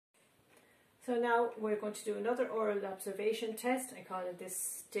So now we're going to do another oral observation test. I call it this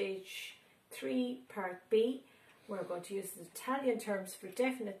stage 3 part B. We're going to use the Italian terms for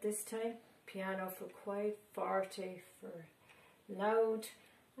definite this time. Piano for quiet, forte for loud,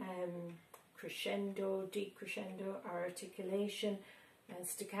 crescendo, decrescendo, articulation, and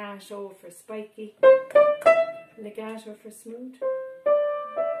staccato for spiky, legato for smooth.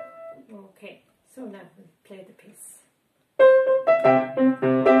 Okay, so now we'll play the piece.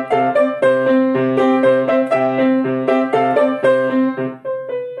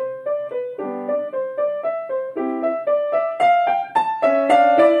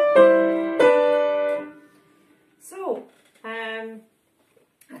 So,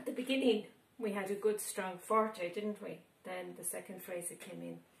 at the beginning we had a good strong forte, didn't we? Then the second phrase it came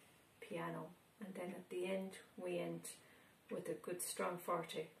in piano, and then at the end we end with a good strong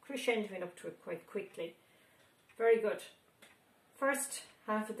forte, crescendoing up to it quite quickly. Very good. First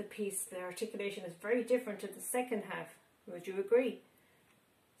half of the piece, the articulation is very different to the second half. Would you agree?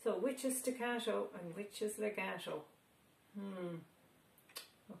 So which is staccato and which is legato?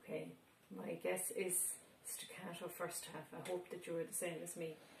 Okay, my guess is staccato first half. I hope that you were the same as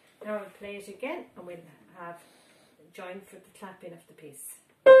me. Now I'll play it again and we'll have join for the clapping of the piece.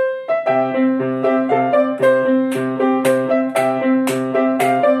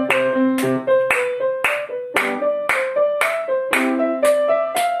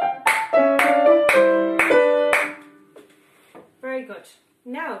 Very good.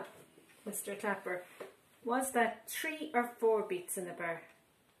 Now, Mr. Clapper, was that 3 or 4 beats in the bar?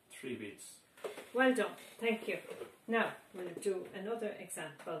 3 beats. Well done, thank you. Now, we'll do another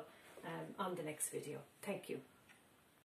example on the next video. Thank you.